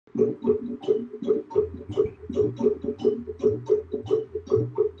For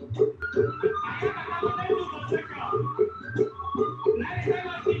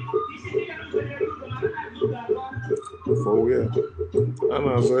where? And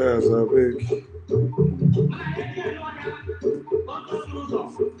as I beg.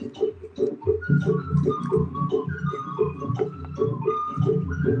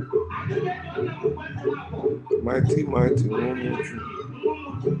 Mighty, mighty, no more true.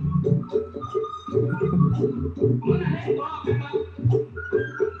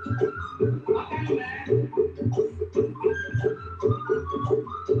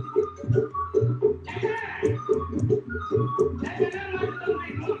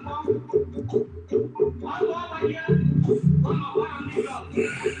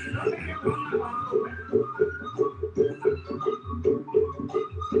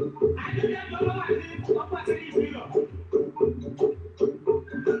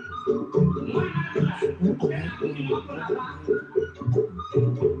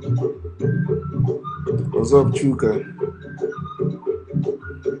 What's up, Chuka?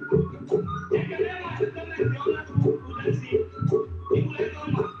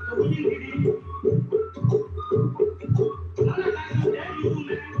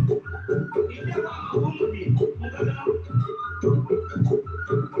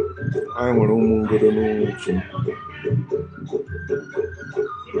 I want to go to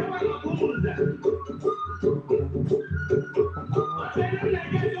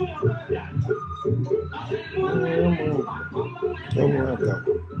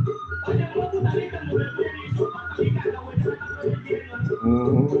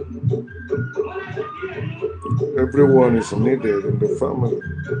no. Everyone is needed in the family.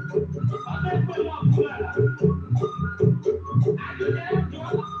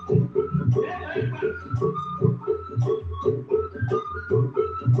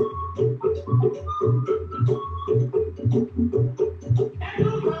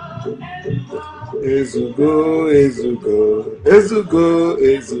 Ezugo, Ezugo, Ezugo,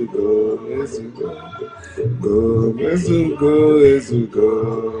 Ezugo, Ezugo, go, Ezugo, Ezugo,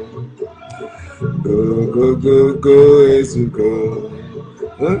 go, go, go, go, Ezugo.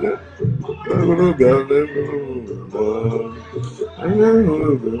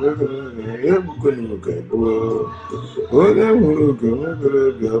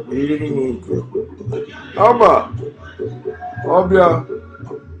 Aba, Obia.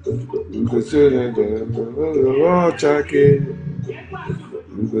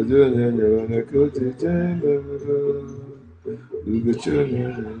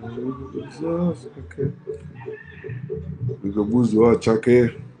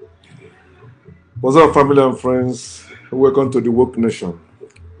 Chaki. What's up, family and friends? Welcome to the Woke Nation.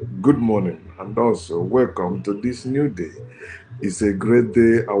 Good morning, and also welcome to this new day. It's a great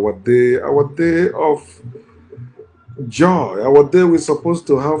day, our day of joy. Our day we're supposed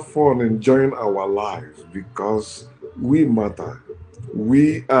to have fun enjoying our lives because we matter.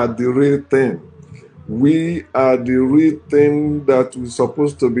 We are the real thing. We are the real thing that we're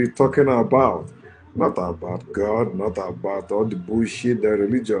supposed to be talking about. Not about God, not about all the bullshit that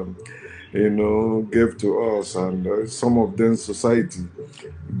religion, gave to us, and some of them society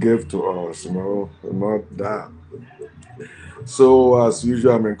gave to us, not that. So, as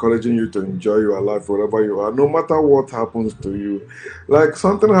usual, I'm encouraging you to enjoy your life wherever you are, no matter what happens to you. Like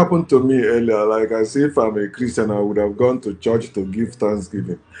something happened to me earlier. Like I say, if I'm a Christian, I would have gone to church to give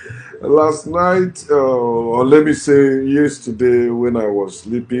thanksgiving. Last night, or let me say yesterday, when I was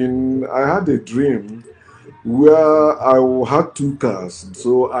sleeping, I had a dream where I had two cars.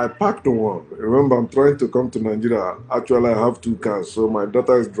 So I parked one. Remember, I'm trying to come to Nigeria. Actually, I have two cars. So my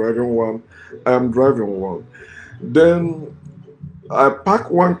daughter is driving one. I am driving one. Then I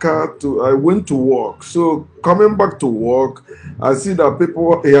parked one car I went to work. So coming back to work, I see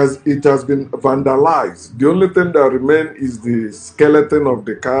that it has been vandalized. The only thing that remains is the skeleton of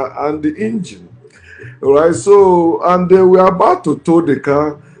the car and the engine. Right? So, and they were about to tow the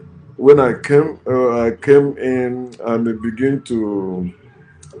car when I came in and they begin to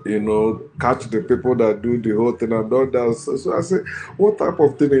catch the people that do the whole thing and all that. So I say, what type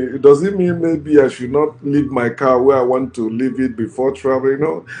of thing? Does it mean maybe I should not leave my car where I want to leave it before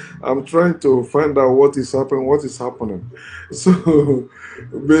traveling? I'm trying to find out what is happening. So,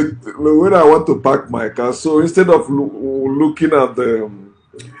 but when I want to park my car, so instead of looking at the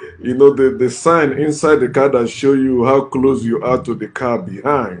sign inside the car that show you how close you are to the car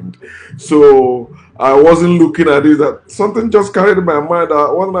behind. So I wasn't looking at it. That something just carried in my mind.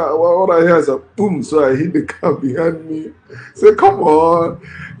 What I hear is a boom. So I hit the car behind me. Say, come on.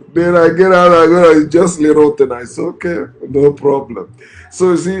 Then I get out, I go, it's just little thing. I say, okay, no problem.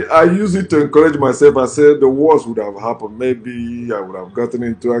 So you see, I use it to encourage myself. I said the worst would have happened. Maybe I would have gotten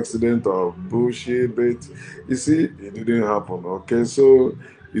into accident or bullshit, but you see, it didn't happen. Okay, so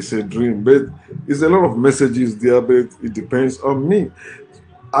it's a dream, but it's a lot of messages there, but it depends on me.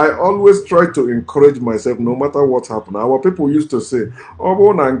 I always try to encourage myself no matter what happens. Our people used to say, "Ọ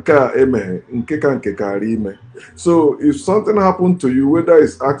bụrụ na nke a emeghe, nke ka nke kara ime." So if something happened to you, whether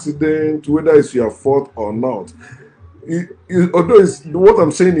it's accident, whether it's your fault or not, although what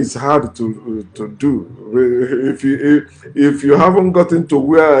I'm saying is hard to do. If you haven't gotten to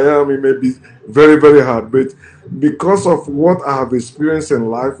where I am, it may be very very hard. But because of what I have experienced in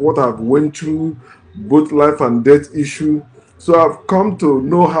life, what I've went through, both life and death issue, so I've come to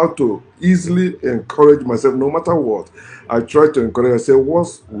know how to easily encourage myself, no matter what. I try to encourage. I say, what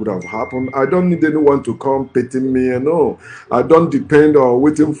would have happened? I don't need anyone to come petting me. No, I don't depend on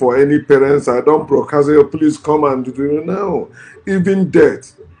waiting for any parents. I don't broadcast, "Oh, please come and do it." No, even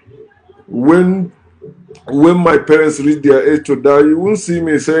death. When my parents reach their age to die, you won't see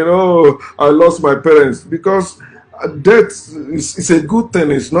me saying, "Oh, I lost my parents," because death is a good thing.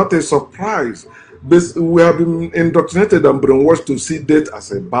 It's not a surprise. We have been indoctrinated and brainwashed to see death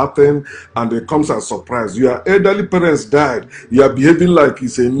as a bad thing, and it comes as a surprise. Your elderly parents died. You are behaving like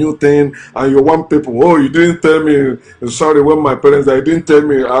it's a new thing, and you want people, "Oh, you didn't tell me, sorry, when my parents died, you didn't tell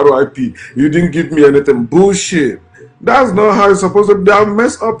me RIP. You didn't give me anything." Bullshit. That's not how it's supposed to be. They have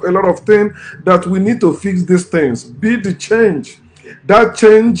messed up a lot of things that we need to fix these things. Be the change. That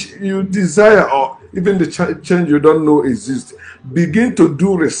change you desire, or even the change you don't know exists. Begin to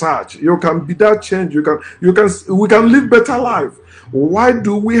do research. You can be that change. We can live better life. Why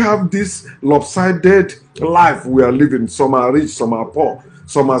do we have this lopsided life we are living? Some are rich, some are poor.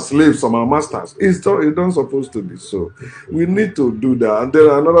 Some are slaves, some are masters. It's not supposed to be so. We need to do that. And then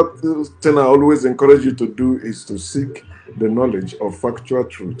another thing I always encourage you to do is to seek the knowledge of factual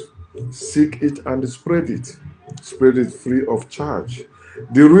truth. Seek it and spread it. Spread it free of charge.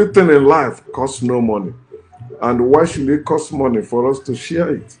 The real thing in life costs no money. And why should it cost money for us to share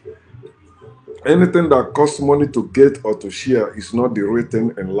it? Anything that costs money to get or to share is not the real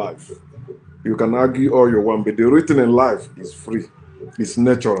thing in life. You can argue all you want, but the real thing in life is free. It's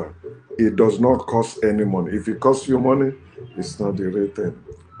natural. It does not cost any money. If it costs you money, it's not the real thing.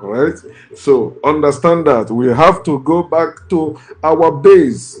 All right? So understand that we have to go back to our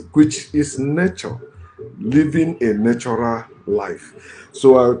base, which is nature, living a natural life.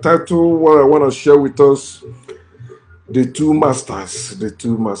 So I'll title what I want to share with us: the two masters. The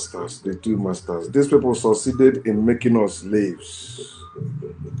two masters. The two masters. These people succeeded in making us slaves.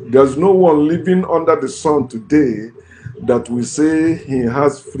 There's no one living under the sun today that will say he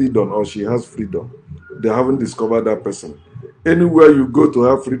has freedom or she has freedom. They haven't discovered that person. Anywhere you go to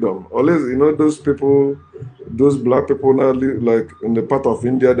have freedom, unless those people, those black people now live like in the part of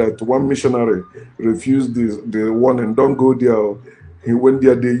India that one missionary refused the warning, "Don't go there." He went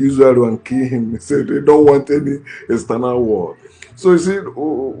there, they usually and kill him. He said they don't want any external war. So you see,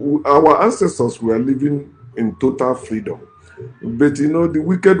 our ancestors were living in total freedom. But the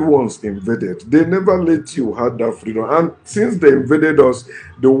wicked ones invaded. They never let you have that freedom. And since they invaded us,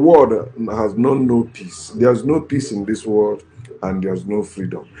 the world has known no peace. There's no peace in this world, and there's no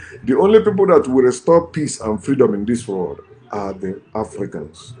freedom. The only people that will restore peace and freedom in this world are the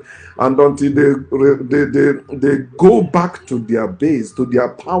Africans. And until they go back to their base, to their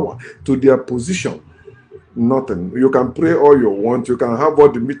power, to their position, nothing. You can pray all you want. You can have all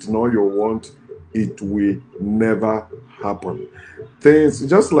the meeting all you want. It will never happen. Things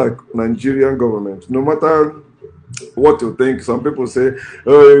just like Nigerian government, no matter what you think, some people say,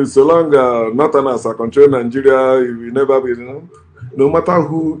 "Oh, so long Northerners are controlling Nigeria, it will never be." No matter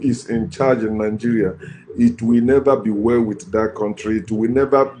who is in charge in Nigeria, it will never be well with that country. There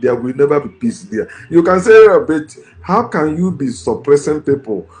will never be peace there. You can say, "But how can you be suppressing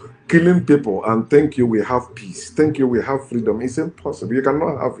people, killing people, and think you will have peace, think you will have freedom?" It's impossible. You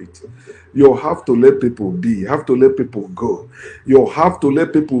cannot have it. You have to let people be. You have to let people go. You have to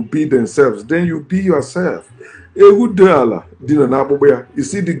let people be themselves. Then you be yourself. You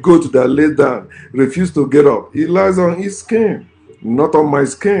see the goat that lay down, refused to get up. He lies on his skin, not on my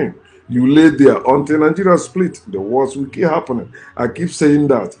skin. You lay there until Nigeria split. The wars will keep happening. I keep saying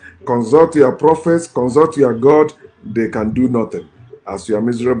that. Consult your prophets, consult your God. They can do nothing, as your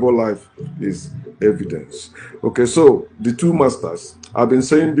miserable life is evidence. Okay, so the two masters. I've been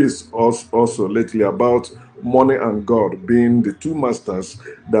saying this also lately about money and God being the two masters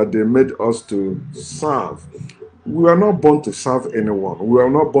that they made us to serve. We were not born to serve anyone. We were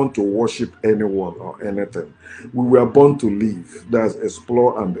not born to worship anyone or anything. We were born to live, that's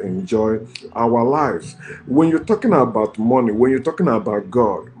explore and enjoy our lives. When you're talking about money, when you're talking about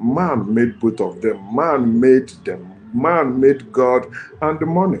God, man made both of them. Man made them. Man made God and the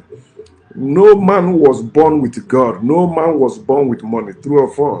money. No man was born with God. No man was born with money. True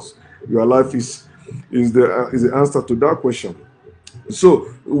or false? Your life is the answer to that question.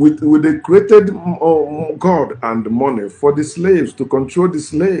 So, with they created God and money for the slaves to control the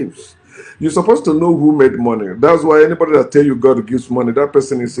slaves. You're supposed to know who made money. That's why anybody that tell you God gives money, that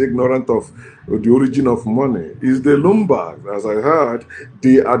person is ignorant of the origin of money. Is the Lombard, as I heard,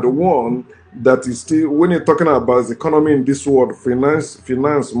 they are the one that is still, when you're talking about the economy in this world,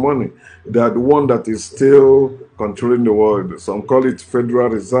 finance money, they are the one that is still controlling the world. Some call it Federal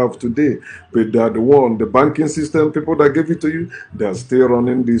Reserve today, but they are the one, the banking system, people that give it to you, they are still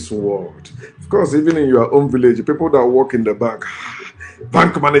running this world. Of course, even in your own village, people that work in the bank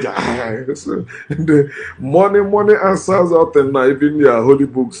manager. So the money answers all things. Now, even your holy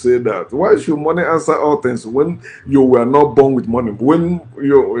book say that. Why should money answer all things when you were not born with money? When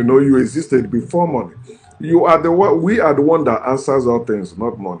you existed before money. You are the one. We are the one that answers all things,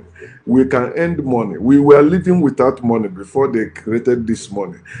 not money. We can end money. We were living without money before they created this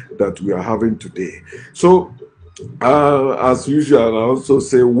money that we are having today. So, as usual, I also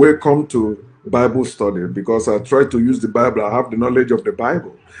say welcome to Bible study because I try to use the Bible. I have the knowledge of the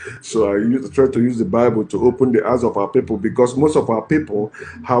Bible. So I try to use the Bible to open the eyes of our people because most of our people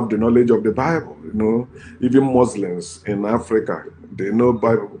have the knowledge of the Bible. Even Muslims in Africa, they know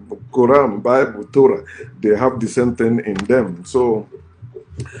Bible, Quran, Bible, Torah. They have the same thing in them. So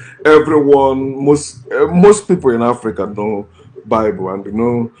everyone, most people in Africa know Bible,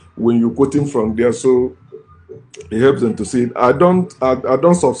 and when you're quoting from there. So it helps them to see it. I don't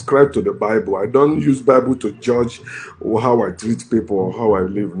subscribe to the Bible. I don't use Bible to judge how I treat people or how I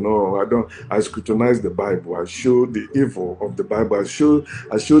live. No, I don't. I scrutinize the Bible. I show the evil of the Bible. I show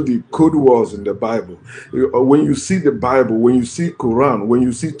the code words in the Bible. When you see the Bible, when you see Quran, when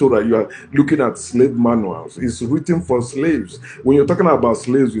you see Torah, you are looking at slave manuals. It's written for slaves. When you're talking about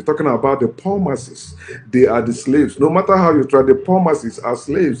slaves, you're talking about the poor masses. They are the slaves. No matter how you try, the poor masses are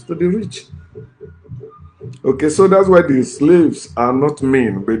slaves to the rich. Okay, so that's why the slaves are not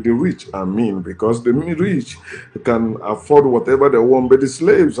mean, but the rich are mean because the rich can afford whatever they want, but the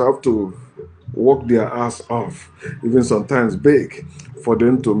slaves have to work their ass off, even sometimes beg for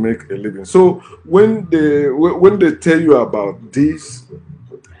them to make a living. So when they tell you about this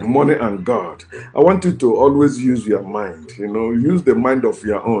money and God, I want you to always use your mind. Use the mind of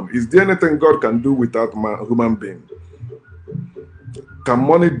your own. Is there anything God can do without human being? Can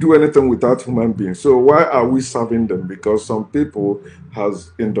money do anything without human beings? So why are we serving them? Because some people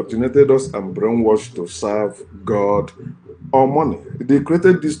has indoctrinated us and brainwashed to serve God or money. They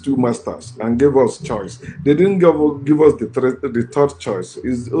created these two masters and gave us choice. They didn't give us the third choice.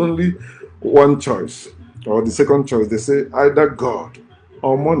 It's only one choice or the second choice. They say either God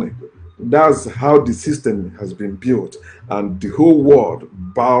or money. That's how the system has been built, and the whole world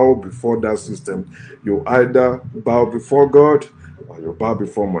bow before that system. You either bow before God or you bow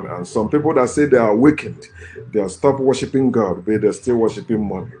before money. And some people that say they are awakened, they have stopped worshiping God, but they're still worshiping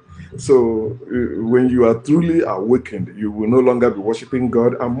money. So when you are truly awakened, you will no longer be worshiping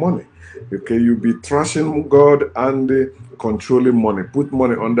God and money. Okay, you'll be trashing God and controlling money. Put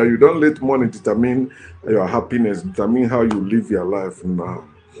money under. You don't let money determine your happiness, determine how you live your life now.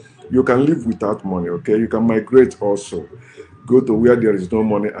 You can live without money, okay? You can migrate also. Go to where there is no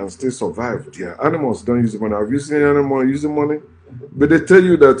money and still survive there. Animals don't use money. Have you seen an animal using money? But they tell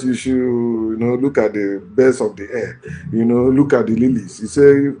you that you should, look at the birds of the air, look at the lilies. You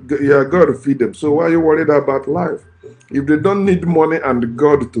say, yeah, God feed them. So why are you worried about life? If they don't need money and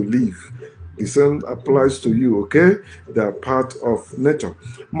God to live, the same applies to you, okay? They are part of nature.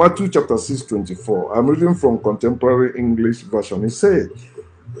 Matthew chapter 6:24. I'm reading from Contemporary English Version. It says,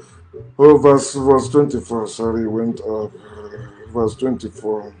 verse 24. Sorry, went up. Verse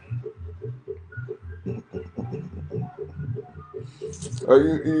 24.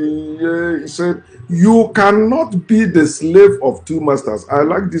 He said, you cannot be the slave of two masters. I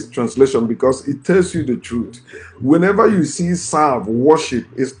like this translation because it tells you the truth. Whenever you see serve, worship,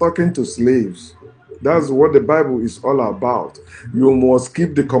 it's talking to slaves. That's what the Bible is all about. You must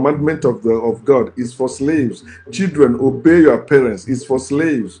keep the commandment of God. It's for slaves. Children, obey your parents. It's for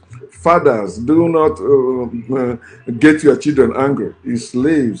slaves. Fathers, do not get your children angry. It's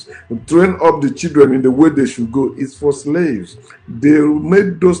slaves. Train up the children in the way they should go. It's for slaves. They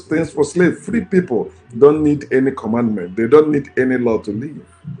made those things for slaves. Free people don't need any commandment. They don't need any law to live.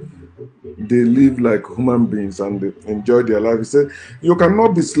 they live like human beings and they enjoy their life. He said, you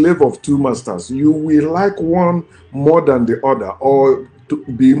cannot be slave of two masters. You will like one more than the other, or to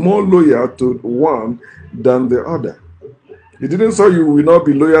be more loyal to one than the other. He didn't say you will not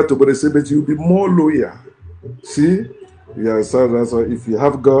be loyal to, but he said, but you'll be more loyal. See? Yeah, so that's why if you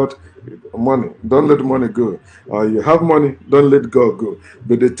have God, money, don't let money go. You have money, don't let God go.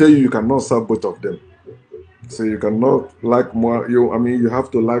 But they tell you cannot serve both of them. So you cannot like more. You have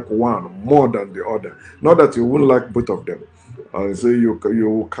to like one more than the other. Not that you won't like both of them. So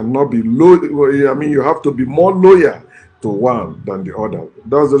you cannot be loyal. You have to be more loyal to one than the other. That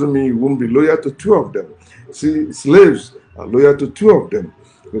doesn't mean you won't be loyal to two of them. See, slaves are loyal to two of them.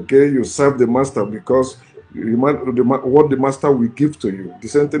 Okay, you serve the master because what the master will give to you. The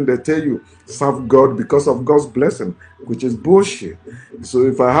same thing they tell you, serve God because of God's blessing, which is bullshit. So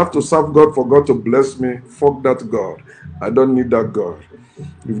if I have to serve God for God to bless me, fuck that God. I don't need that God.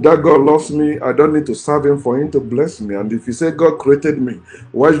 If that God loves me, I don't need to serve him for him to bless me. And if you say God created me,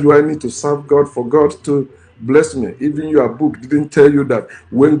 why do I need to serve God for God to bless me? Even your book didn't tell you that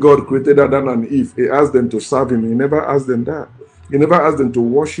when God created Adam and Eve, he asked them to serve him. He never asked them that. He never asked them to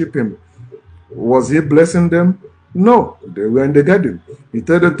worship him. Was he blessing them? No, they were in the garden. He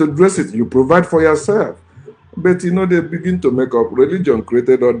told them to dress it. You provide for yourself. But they begin to make up. Religion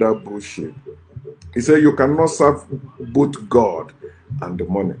created all that bullshit. He said you cannot serve both God and the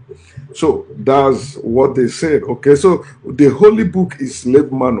money. So that's what they said. Okay, so the Holy Book is slave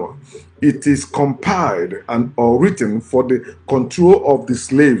manual. It is compiled and or written for the control of the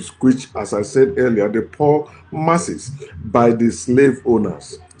slaves, which, as I said earlier, the poor masses, by the slave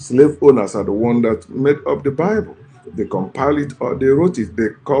owners. Slave owners are the ones that made up the Bible. They compile it or they wrote it. They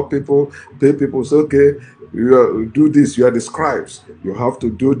call people, pay people, say, okay, do this, you are the scribes. You have to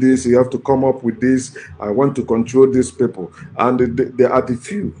do this, you have to come up with this. I want to control these people. And they are the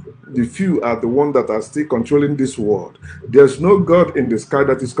few. The few are the ones that are still controlling this world. There's no God in the sky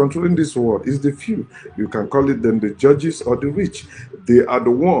that is controlling this world. It's the few. You can call it them the judges or the rich. They are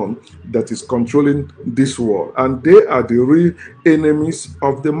the one that is controlling this world. And they are the real enemies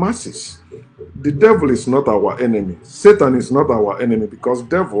of the masses. The devil is not our enemy. Satan is not our enemy because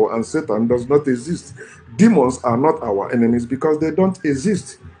devil and Satan does not exist. Demons are not our enemies because they don't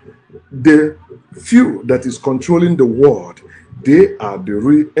exist. The few that is controlling the world, they are the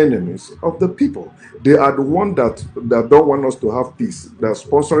real enemies of the people. They are the ones that don't want us to have peace. They're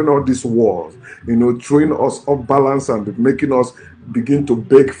sponsoring all this wars, throwing us off balance and making us begin to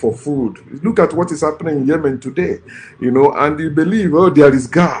beg for food. Look at what is happening in Yemen today, and you believe, oh, there is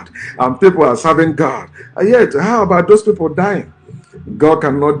God, and people are serving God. And yet, how about those people dying? God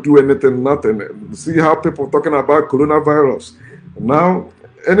cannot do anything, nothing. See how people talking about coronavirus. Now,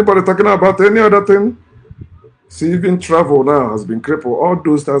 anybody talking about any other thing? See, even travel now has been crippled, all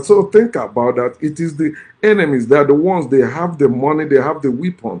those things. So think about that. It is the enemies. They are the ones, they have the money, they have the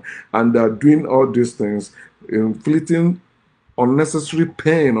weapon, and they're doing all these things, inflicting unnecessary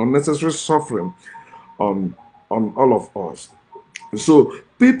pain, unnecessary suffering on all of us. So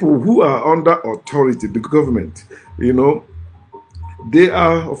people who are under authority, the government, they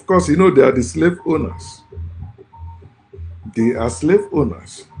are, of course, they are the slave owners. They are slave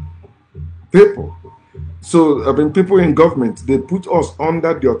owners. People. So, people in government, they put us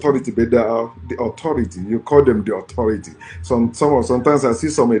under the authority, but they are the authority. You call them the authority. Sometimes I see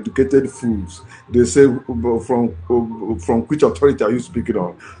some educated fools. They say, from which authority are you speaking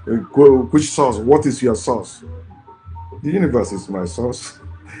on? Which source? What is your source? The universe is my source.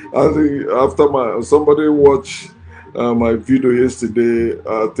 After somebody watched my video yesterday,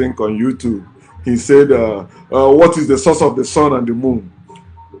 I think on YouTube, he said, what is the source of the sun and the moon?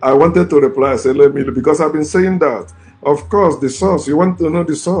 I wanted to reply, I said, because I've been saying that. Of course, the source, you want to know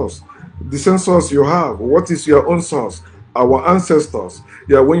the source. The same source you have. What is your own source? Our ancestors.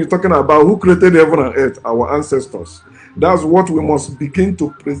 Yeah, when you're talking about who created heaven and earth, our ancestors. That's what we must begin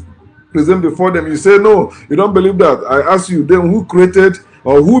to present before them. You say, no, you don't believe that. I ask you, then who created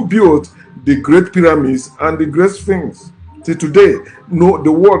or who built the great pyramids and the great sphinx? See, today, no,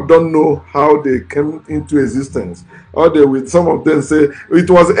 the world don't know how they came into existence. Or they will, some of them say, it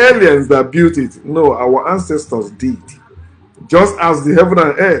was aliens that built it. No, our ancestors did. Just as the heaven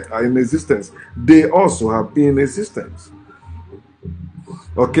and earth are in existence, they also have been in existence.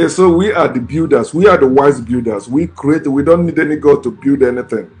 Okay, so we are the builders. We are the wise builders. We create. We don't need any God to build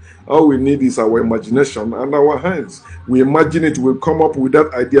anything. All we need is our imagination and our hands. We imagine it, we come up with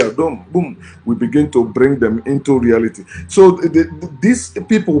that idea, boom, boom. We begin to bring them into reality. So these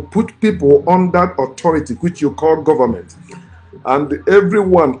people put people under authority, which you call government. And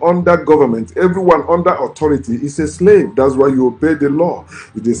everyone under government, everyone under authority is a slave. That's why you obey the law.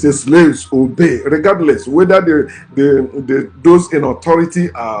 They say slaves obey, regardless whether those in authority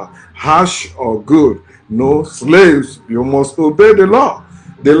are harsh or good. No, slaves, you must obey the law.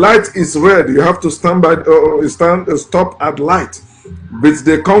 The light is red. You have to stop at light. But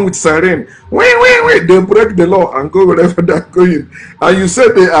they come with siren. Wait. They break the law and go wherever they're going. And you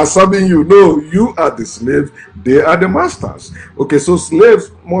say they are serving you. No, you are the slave. They are the masters. Okay, so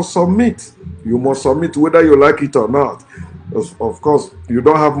slaves must submit. You must submit whether you like it or not. Of course, you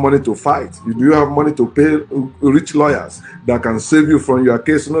don't have money to fight. You do have money to pay rich lawyers that can save you from your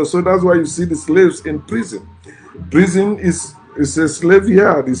case. No, so that's why you see the slaves in prison. Prison is a slave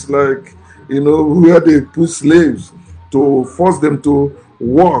yard. It's like, where they put slaves to force them to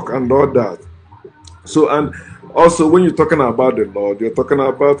work and all that. So, and also when you're talking about the Lord, you're talking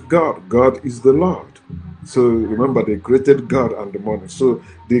about God. God is the Lord. So remember, they created God and the money. So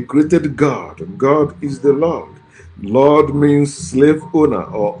they created God. God is the Lord. Lord means slave owner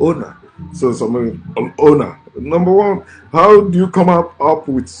or owner. So an owner. Number one, how do you come up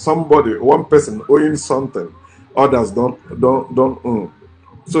with somebody, one person owning something others don't own?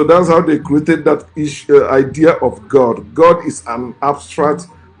 So that's how they created that idea of God. God is an abstract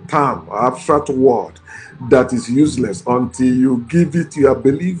term, abstract word that is useless until you give it your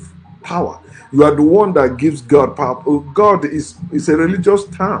belief power. You are the one that gives God power. God is a religious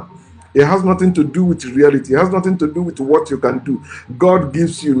term. It has nothing to do with reality. It has nothing to do with what you can do. God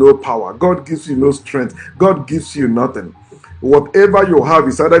gives you no power. God gives you no strength. God gives you nothing. Whatever you have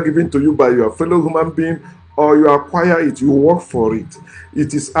is either given to you by your fellow human being or you acquire it, you work for it.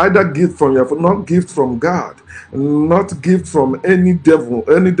 It is either gift from not gift from God, not gift from any devil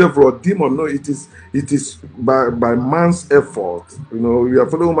or demon. No, it is by man's effort. Your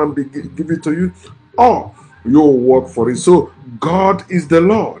fellow human being give it to you, or you work for it. So God is the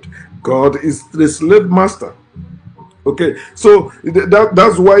Lord. God is the slave master. Okay, so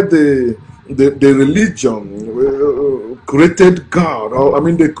that's why the religion created God,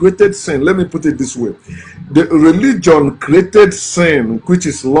 or they created sin. Let me put it this way: the religion created sin, which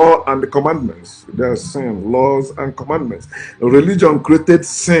is law and the commandments. There's sin, laws and commandments. Religion created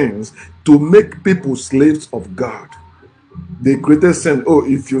sins to make people slaves of God. They created sin. Oh,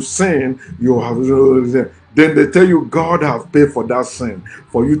 if you sin, you have. Then they tell you God have paid for that sin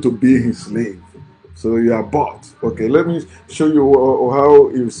for you to be his slave. So you are bought. Okay, let me show you how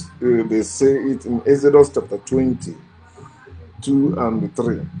they say it in Exodus chapter 20, 2 and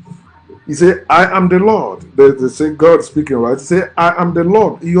 3. He said, I am the Lord. They say God speaking, right? He said, I am the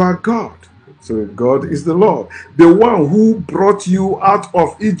Lord. You are God. So God is the Lord. The one who brought you out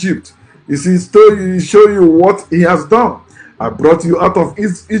of Egypt. You see, show you what he has done. I brought you out of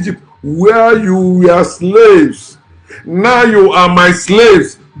Egypt where you were slaves. Now you are my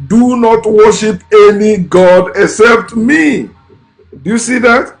slaves. Do not worship any God except me. Do you see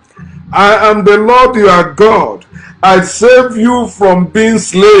that? I am the Lord your God. I save you from being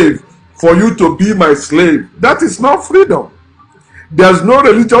slave for you to be my slave. That is not freedom. There's no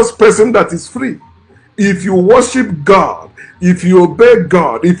religious person that is free. If you worship God, if you obey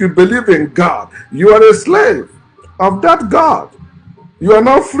God, if you believe in God, you are a slave of that God. You are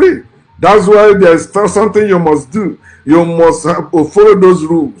not free. That's why there's something you must do. You must follow those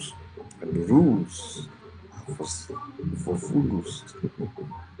rules. And the rules are for fools.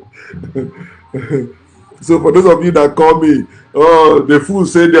 So for those of you that call me, oh, the fool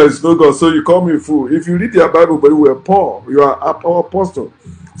say there is no God, so you call me fool. If you read your Bible, but you were Paul, you are our apostle,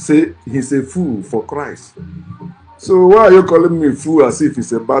 say he's a fool for Christ. So why are you calling me fool as if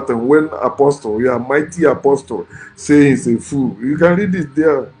it's a button when apostle, you are mighty apostle, say he's a fool? You can read it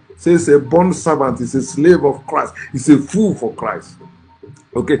there. Say it's a bond servant, he's a slave of Christ, he's a fool for Christ.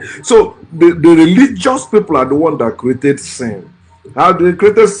 Okay, so the religious people are the one that created sin. How they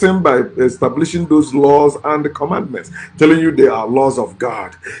created sin? By establishing those laws and the commandments, telling you they are laws of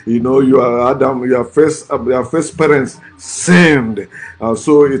God. You are Adam, your first parents sinned,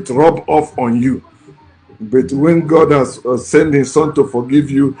 so it rubbed off on you. But when God has sent his son to forgive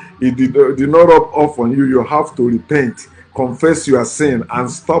you, it did not rub off on you. You have to repent, confess your sin, and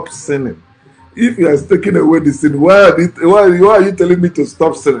stop sinning. If he has taken away the sin, why are you telling me to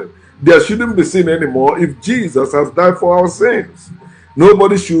stop sinning? There shouldn't be sin anymore if Jesus has died for our sins.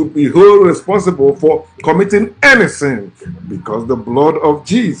 Nobody should be held responsible for committing any sin because the blood of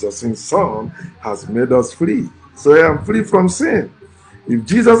Jesus, his son, has made us free. So I am free from sin. If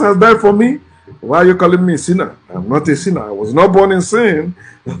Jesus has died for me, why are you calling me a sinner? I'm not a sinner. I was not born in sin,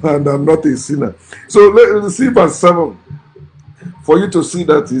 and I'm not a sinner. So let's see verse 7. For you to see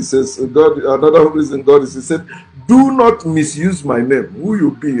that he says, God, another reason God is, he said, Do not misuse my name. Who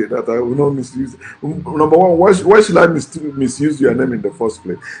you be that I will not misuse? Number one, why should I misuse your name in the first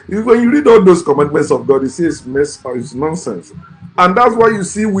place? When you read all those commandments of God, it says it's nonsense. And that's why you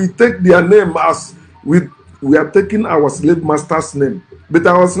see we take their name as we are taking our slave master's name. But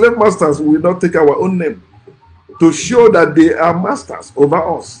our slave masters will not take our own name to show that they are masters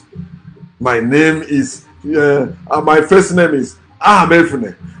over us. My name is, my first name is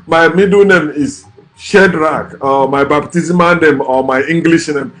Ahmefune. My middle name is Shedrach, or my baptismal name, or my English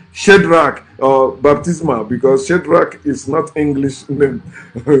name, Shedrach, or baptismal, because Shedrach is not English name.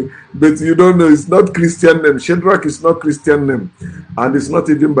 But you don't know, it's not Christian name. Shedrach is not Christian name, and it's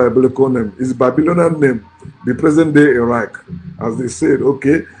not even biblical name. It's Babylonian name, the present day Iraq, as they said,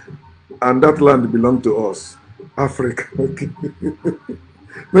 okay, and that land belonged to us, Africa, okay.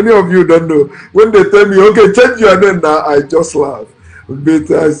 Many of you don't know. When they tell me, okay, change your name now, I just laugh. But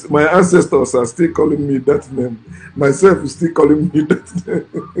my ancestors are still calling me that name. Myself is still calling me that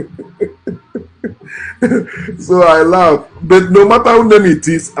name. So I laugh. But no matter what name it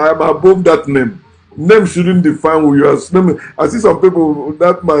is, I am above that name. Name shouldn't define who you are. I see some people,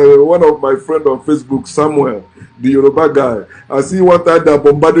 one of my friends on Facebook, Samuel, the Yoruba guy, I see one time they're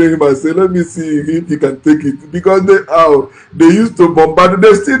bombarding him. I say, let me see if he can take it. Because they used to bombard.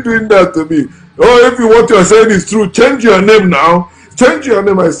 They're still doing that to me. Oh, if what you're saying is true, change your name now. Change your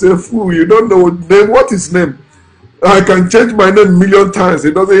name. I say, fool, you don't know name. What is name? I can change my name 1,000,000 times.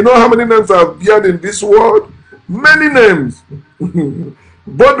 It doesn't. You know how many names I've beared in this world? Many names.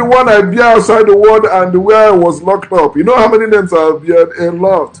 Both the one I bear outside the world and where I was locked up. You know how many names I've beared? A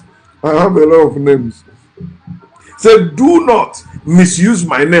lot. I have a lot of names. Say, do not misuse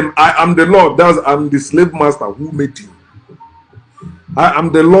my name. I am the Lord. I'm the slave master who made you. I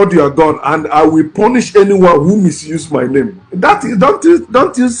am the Lord your God, and I will punish anyone who misuses my name. That is,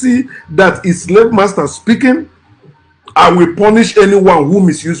 don't you see that is slave master speaking? I will punish anyone who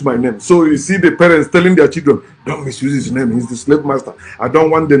misuses my name. So you see the parents telling their children, don't misuse his name. He's the slave master. I don't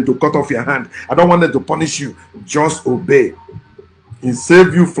want them to cut off your hand. I don't want them to punish you. Just obey. He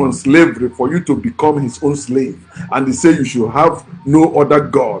saved you from slavery for you to become his own slave. And he said you should have no other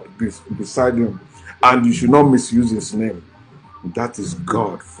God beside him. And you should not misuse his name. That is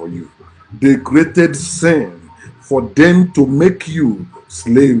God for you. They created sin for them to make you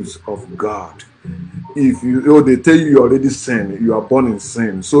slaves of God. If they tell you already sin, you are born in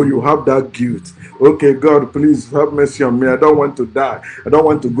sin, so you have that guilt. Okay, God, please have mercy on me. I don't want to die. I don't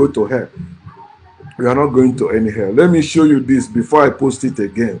want to go to hell. You are not going to any hell. Let me show you this before I post it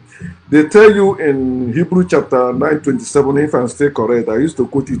again. They tell you in Hebrew chapter 9:27, if I'm still correct, I used to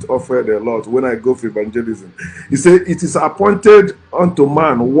quote it often a lot when I go for evangelism. He said, it is appointed unto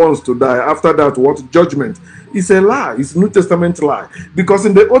man once to die. After that, what? Judgment. It's a lie. It's a New Testament lie. Because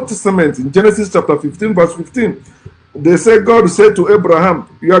in the Old Testament, in Genesis chapter 15, verse 15, they say, God said to Abraham,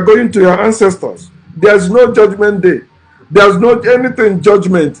 you are going to your ancestors. There's no judgment day. There's not anything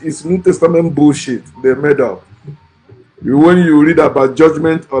judgment. Is New Testament bullshit they made up. When you read about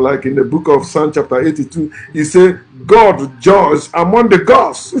judgment, or like in the book of Psalm chapter 82, he said, God judge among the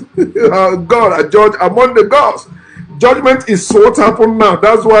gods. God a judge among the gods. Judgment is what happened now.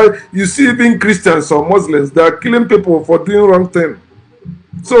 That's why you see even Christians or Muslims, they are killing people for doing wrong thing.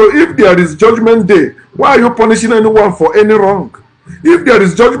 So if there is judgment day, why are you punishing anyone for any wrong? If there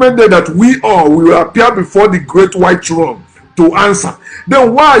is judgment day that we all will appear before the great white throne to answer,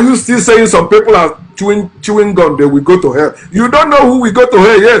 then why are you still saying some people are chewing gum, they will go to hell? You don't know who will go to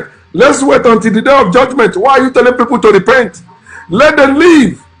hell yet. Let's wait until the day of judgment. Why are you telling people to repent? Let them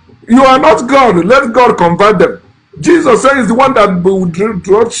leave. You are not God. Let God convert them. Jesus said he's the one that will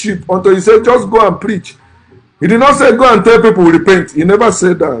draw sheep until he said, just go and preach. He did not say go and tell people repent. He never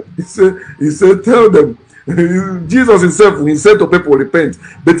said that. He said tell them. Jesus himself, he said to people repent,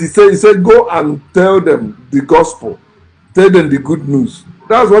 but he said go and tell them the gospel, tell them the good news.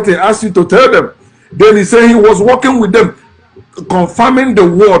 That's what he asked you to tell them. Then he said he was working with them, confirming the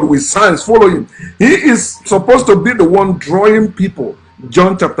word with signs following. He is supposed to be the one drawing people.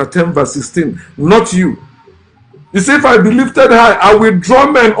 John chapter 10 verse 16, not you. You see, if I be lifted high, I will draw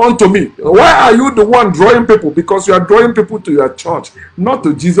men unto me. Why are you the one drawing people? Because you are drawing people to your church, not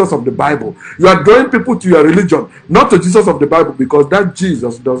to Jesus of the Bible. You are drawing people to your religion, not to Jesus of the Bible, because that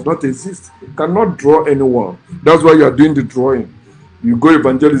Jesus does not exist. You cannot draw anyone. That's why you are doing the drawing. You go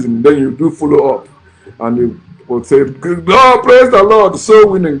evangelism, then you do follow up. And you will say, oh, praise the Lord, so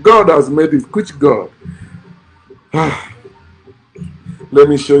winning. God has made it. Which God? Let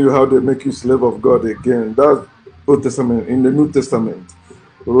me show you how they make you slave of God again. That's Old Testament, in the New Testament,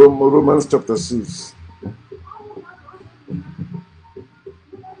 Romans chapter 6.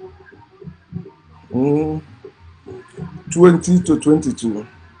 20 to 22.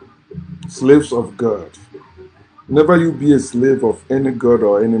 Slaves of God. Never you be a slave of any God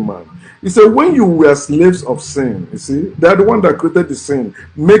or any man. He said, when you were slaves of sin, you see, they're the one that created the sin,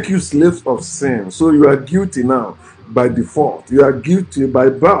 make you slaves of sin. So you are guilty now by default. You are guilty by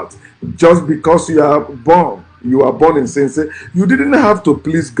birth. Just because you are born in sin. Say, you didn't have to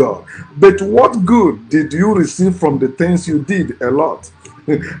please God. But what good did you receive from the things you did? A lot.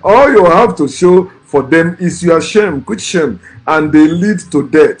 All you have to show for them is your shame, good shame, and they lead to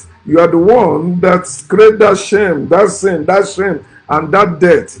death. You are the one that created that shame, that sin, that shame, and that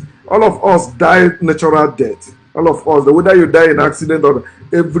death. All of us die natural death. All of us, whether you die in accident or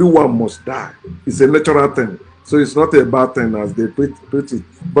everyone must die. It's a natural thing. So it's not a bad thing as they put it.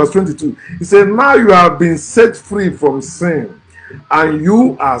 Verse 22, he said, now you have been set free from sin, and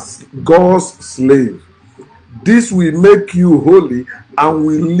you as God's slave. This will make you holy and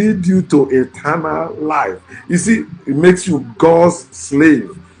will lead you to eternal life. You see, it makes you God's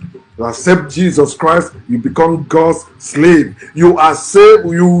slave. You accept Jesus Christ, you become God's slave. You are saved.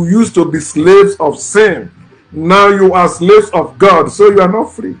 You used to be slaves of sin. Now you are slaves of God, so you are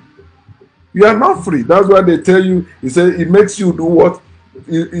not free. You are not free. That's why they tell you, he said, it makes you do what?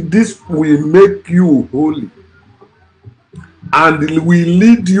 This will make you holy. And it will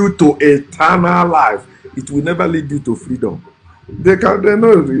lead you to eternal life. It will never lead you to freedom. They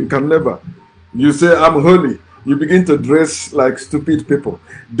know you can never. You say, I'm holy. You begin to dress like stupid people.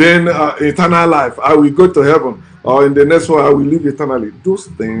 Then eternal life, I will go to heaven. Or in the next one, I will live eternally. Those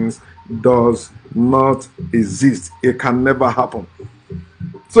things does not exist. It can never happen.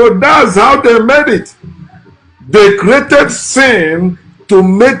 So that's how they made it. They created sin to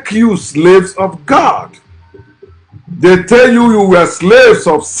make you slaves of God. They tell you you were slaves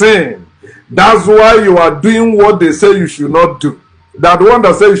of sin. That's why you are doing what they say you should not do. That one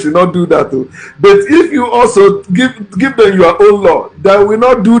that says you should not do that too. But if you also give them your own law, they will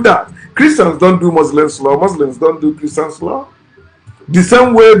not do that. Christians don't do Muslims' law. Muslims don't do Christians' law. The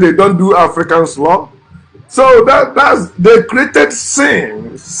same way they don't do Africans' law. So they created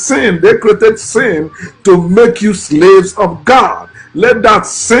sin. They created sin to make you slaves of God. Let that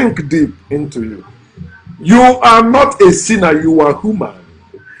sink deep into you. You are not a sinner, you are human.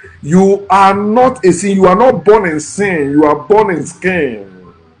 You are not a sin. You are not born in sin. You are born in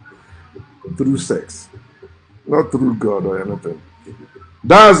skin. Through sex. Not through God or anything.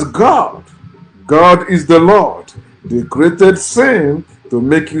 That's God. God is the Lord. They created sin to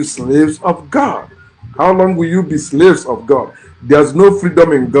make you slaves of God. How long will you be slaves of God? There's no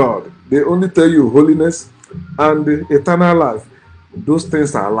freedom in God. They only tell you holiness and eternal life. Those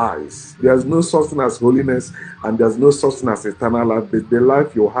things are lies. There's no such thing as holiness, and there's no such thing as eternal life. But the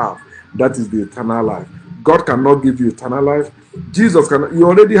life you have, that is the eternal life. God cannot give you eternal life. Jesus cannot. You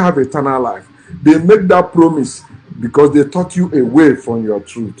already have eternal life. They make that promise because they taught you away from your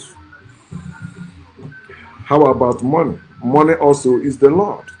truth. How about money? Money also is the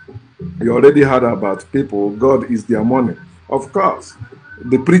Lord. You already heard about people. God is their money. Of course.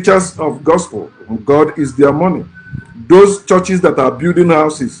 The preachers of gospel, God is their money. Those churches that are building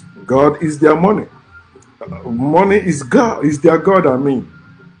houses, God is their money. Money is God, is their God, I mean.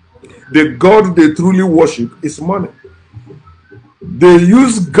 The God they truly worship is money. They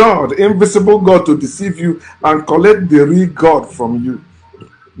use God, invisible God, to deceive you and collect the real God from you.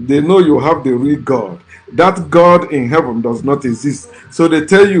 They know you have the real God. That God in heaven does not exist. So they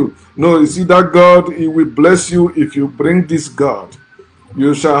tell you, no, you see that God, he will bless you if you bring this God.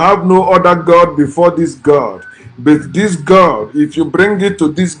 You shall have no other God before this God. But this God, if you bring it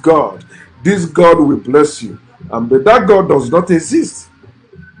to this God will bless you. But that God does not exist.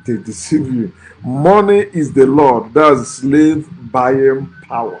 They deceive you. Money is the Lord. That's slave buying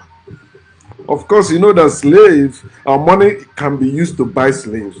power. Of course, you know that money can be used to buy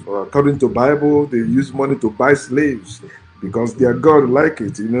slaves. According to the Bible, they use money to buy slaves because their God like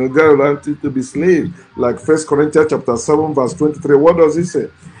it. You know, God wants it to be slaves. Like 1 Corinthians chapter 7, verse 23. What does he say?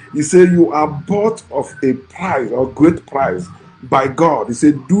 He said, you are bought of a price, or great price, by God. He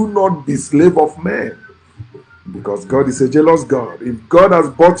said, do not be slave of men. Because God is a jealous God. If God has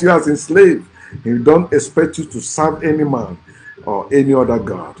bought you as a slave, he don't expect you to serve any man or any other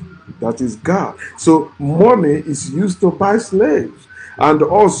God. That is God. So money is used to buy slaves. And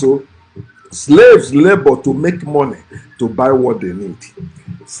also, slaves labor to make money to buy what they need.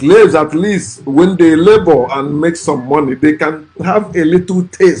 Slaves, at least when they labor and make some money, they can have a little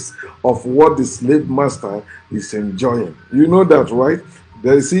taste of what the slave master is enjoying. You know that, right?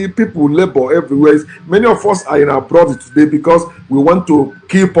 They see people labor everywhere. Many of us are in abroad today because we want to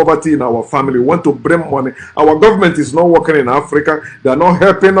kill poverty in our family. We want to bring money. Our government is not working in Africa. They are not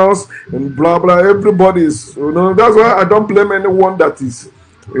helping us, and blah blah. Everybody is, that's why I don't blame anyone that is,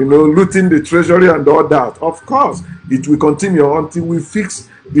 looting the treasury and all that. Of course, it will continue until we fix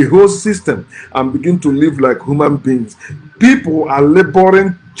the whole system and begin to live like human beings. People are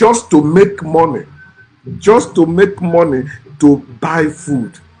laboring just to make money, to buy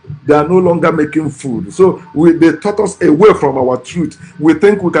food. They are no longer making food. So they taught us away from our truth. We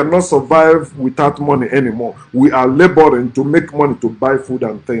think we cannot survive without money anymore. We are laboring to make money to buy food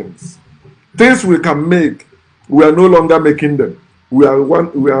and things. Things we can make, we are no longer making them. We are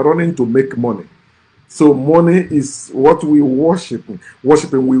running to make money. So money is what we worship.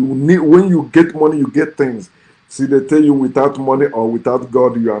 We need, when you get money, you get things. See, they tell you without money or without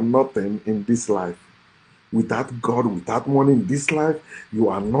God, you are nothing in this life. Without God, without money in this life, you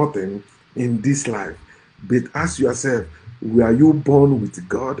are nothing in this life. But ask yourself, were you born with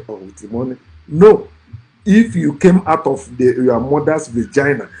God or with money? No. If you came out of your mother's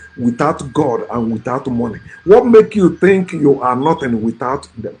vagina without God and without money, what make you think you are nothing without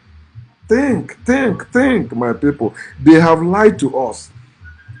them? Think, my people. They have lied to us.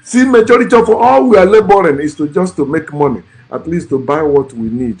 See, majority of all we are laboring is just to make money, at least to buy what we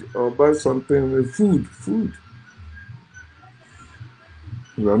need or buy something, food.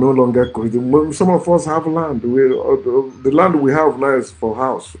 We are no longer creating. Some of us have land. The land we have now is for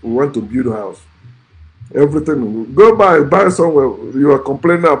house. We want to build a house. Everything. Go buy somewhere. You are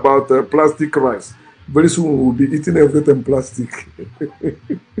complaining about plastic rice. Very soon we will be eating everything plastic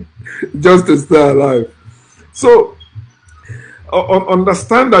just to stay alive. So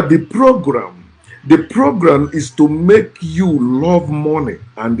understand that the program is to make you love money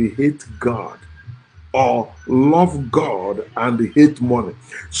and hate God, or love God and hate money.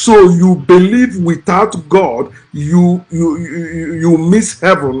 So you believe without God you miss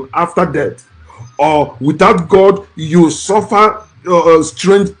heaven after death, or without God you suffer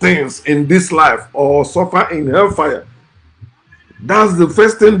strange things in this life or suffer in hellfire. That's the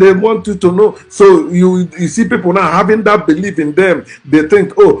first thing they want you to know. So you see people now having that belief in them. They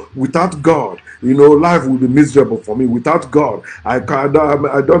think, oh, without God, life will be miserable for me. Without God, I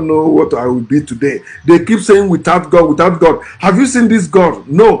don't know what I will be today. They keep saying without God, without God. Have you seen this God?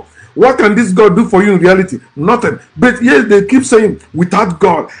 No. What can this God do for you in reality? Nothing. But yes, they keep saying, without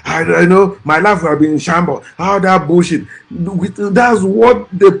God, I know my life will have been in shambles. How that bullshit. That's what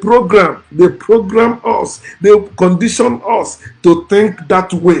they program. They program us. They condition us to think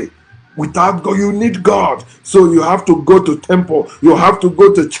that way. Without God, you need God. So you have to go to temple. You have to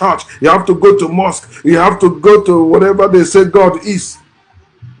go to church. You have to go to mosque. You have to go to whatever they say God is.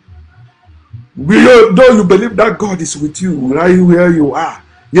 Though you believe that God is with you right where you are,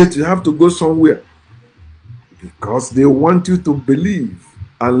 yet you have to go somewhere, because they want you to believe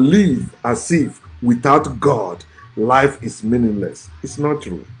and live as if without God life is meaningless. It's not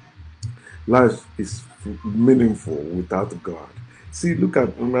true. Life is meaningful without God. See, look at,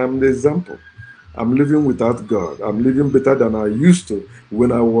 I'm the example. I'm living without God. I'm living better than I used to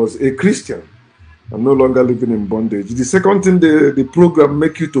when I was a Christian. I'm no longer living in bondage. The second thing the program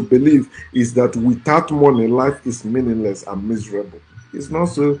make you to believe is that without money life is meaningless and miserable. It's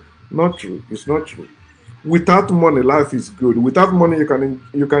not true. It's not true. Without money, life is good. Without money, you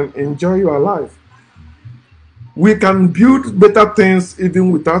can enjoy your life. We can build better things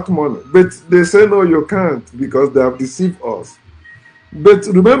even without money. But they say no, you can't, because they have deceived us. But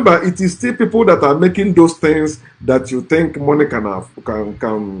remember, it is still people that are making those things that you think money can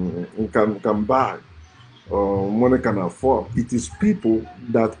buy or money can afford. It is people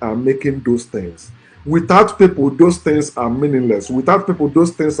that are making those things. Without people, those things are meaningless. Without people,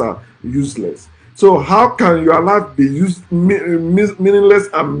 those things are useless. So how can your life be meaningless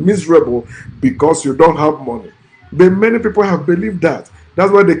and miserable because you don't have money? But many people have believed that.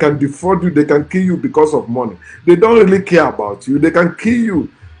 That's why they can defraud you. They can kill you because of money. They don't really care about you. They can kill you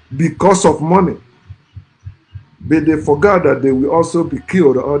because of money. But they forgot that they will also be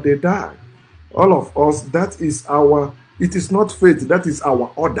killed or they die. All of us, it is not fate, that is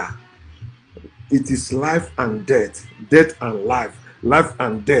our order. It is life and death and life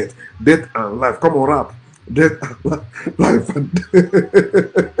and death and life. Come on, rap. Death and life and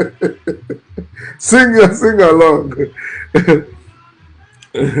death. Sing along.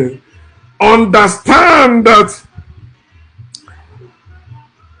 Understand that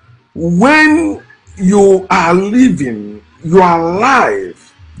when you are living, your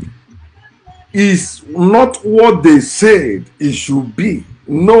life is not what they said it should be.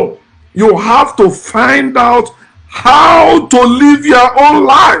 No. You have to find out how to live your own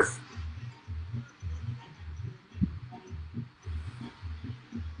life.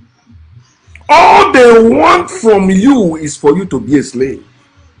 All they want from you is for you to be a slave.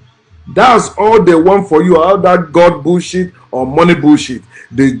 That's all they want for you. All that God bullshit or money bullshit.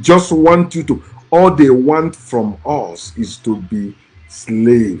 They just want you to. All they want from us is to be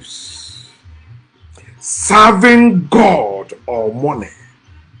slaves, serving God or money.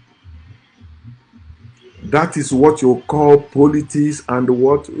 That is what you call politics and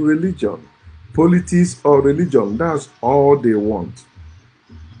what? Religion. Politics or religion. That's all they want.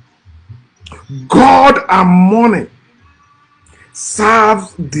 God and money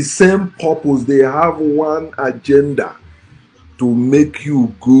serve the same purpose. They have one agenda: to make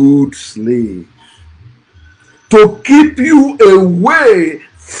you good slaves, to keep you away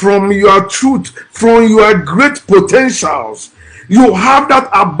from your truth, from your great potentials. You have that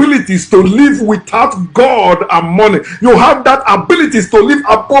abilities to live without God and money. You have that abilities to live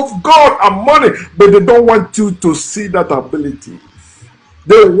above God and money, but they don't want you to see that ability.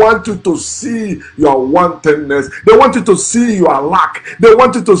 They want you to see your wantonness. They want you to see your lack. They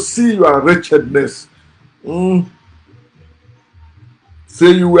want you to see your wretchedness.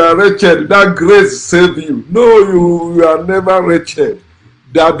 Say you were wretched, that grace saved you. No, you are never wretched.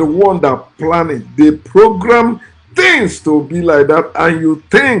 They are the one that plan it. They program things to be like that, and you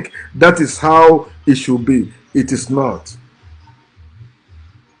think that is how it should be. It is not.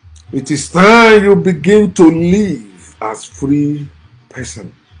 It is time you begin to live as free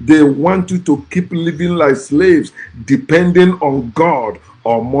person. They want you to keep living like slaves, depending on God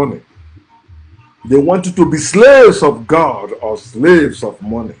or money. They want you to be slaves of God or slaves of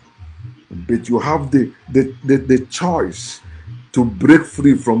money. But you have the choice to break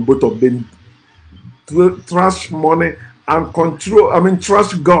free from both of them. Trust money and control.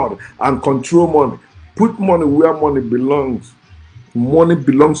 Trust God and control money. Put money where money belongs. Money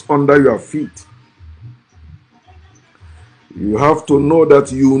belongs under your feet. You have to know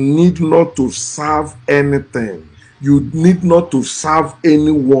that you need not to serve anything. You need not to serve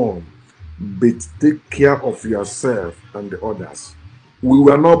anyone, but take care of yourself and the others. We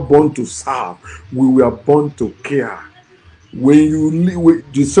were not born to serve. We were born to care. When you live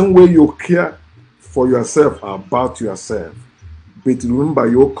the same way you care for yourself about yourself, but remember,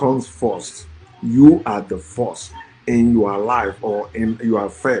 you comes first. You are the first in your life or in your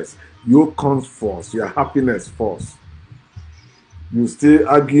affairs. You comes first. Your happiness first. You still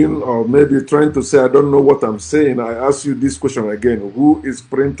arguing or maybe trying to say, I don't know what I'm saying. I ask you this question again. Who is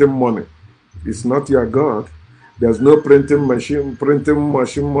printing money? It's not your God. There's no printing machine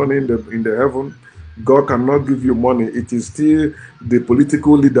money in the heaven. God cannot give you money. It is still the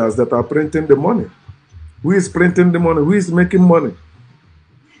political leaders that are printing the money. Who is printing the money? Who is making money?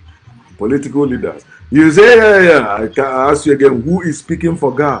 Political leaders. You say, yeah. I can ask you again, who is speaking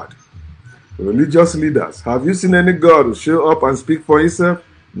for God? Religious leaders. Have you seen any God show up and speak for himself?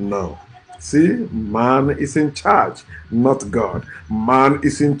 No. See, man is in charge, not God. Man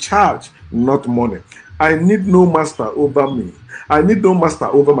is in charge, not money. I need no master over me. I need no master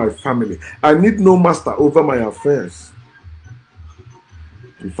over my family. I need no master over my affairs.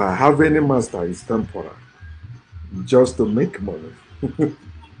 If I have any master, it's temporal. Just to make money.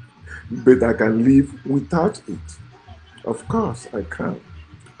 But I can live without it. Of course, I can.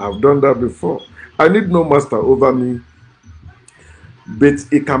 I've done that before. I need no master over me, but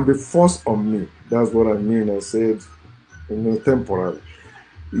it can be forced on me. That's what I mean. I said, temporarily.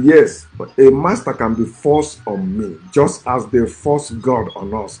 Yes, but a master can be forced on me, just as they force God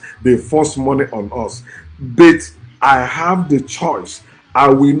on us. They force money on us. But I have the choice. I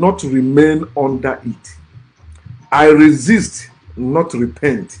will not remain under it. I resist, not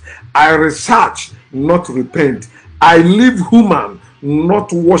repent. I research, not repent. I live human,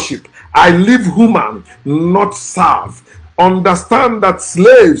 not worship. I live human, not serve. Understand that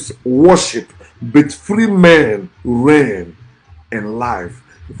slaves worship, but free men reign in life.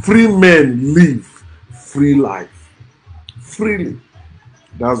 Free men live free life. Freely.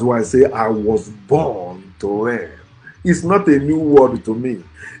 That's why I say I was born to reign. It's not a new word to me.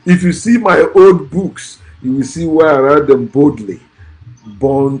 If you see my old books, you will see where I write them boldly.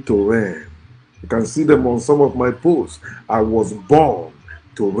 Born to reign. You can see them on some of my posts. I was born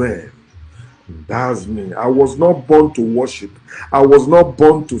to reign. That's me. I was not born to worship. I was not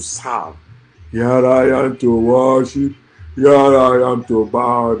born to serve. Here I am to worship. Here I am to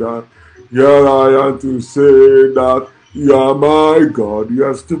bow down. Here I am to say that you are my God. You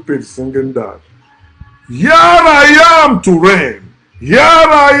are stupid singing that. Here I am to reign. Here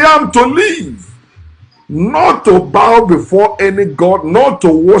I am to live. Not to bow before any God, not to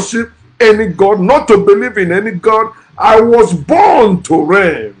worship any God, not to believe in any God. I was born to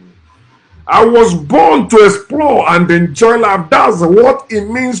reign. I was born to explore and enjoy life. That's what it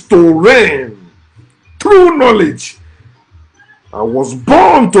means to reign. true knowledge. I was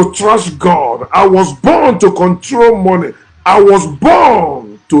born to trust God. I was born to control money. I was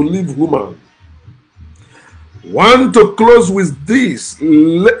born to live human. Want to close with this.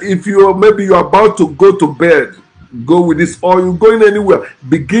 If maybe you're about to go to bed, go with this, or you're going anywhere,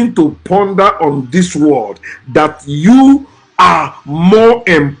 begin to ponder on this word, that you are more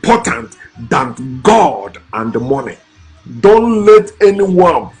important than God and the money. Don't let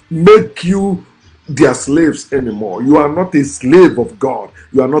anyone make you their slaves anymore. You are not a slave of God.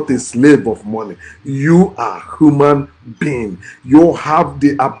 You are not a slave of money. You are a human being. You have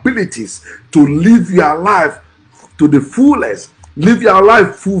the abilities to live your life to the fullest. Live your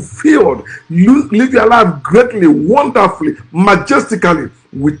life fulfilled. Live your life greatly, wonderfully, majestically,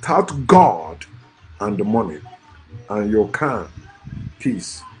 without God and the money. And you can.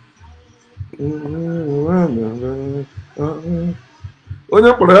 Peace.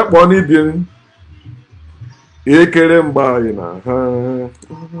 Onye kpọrọ ya kpọọ n'ibie ekere mgbe anyị na ha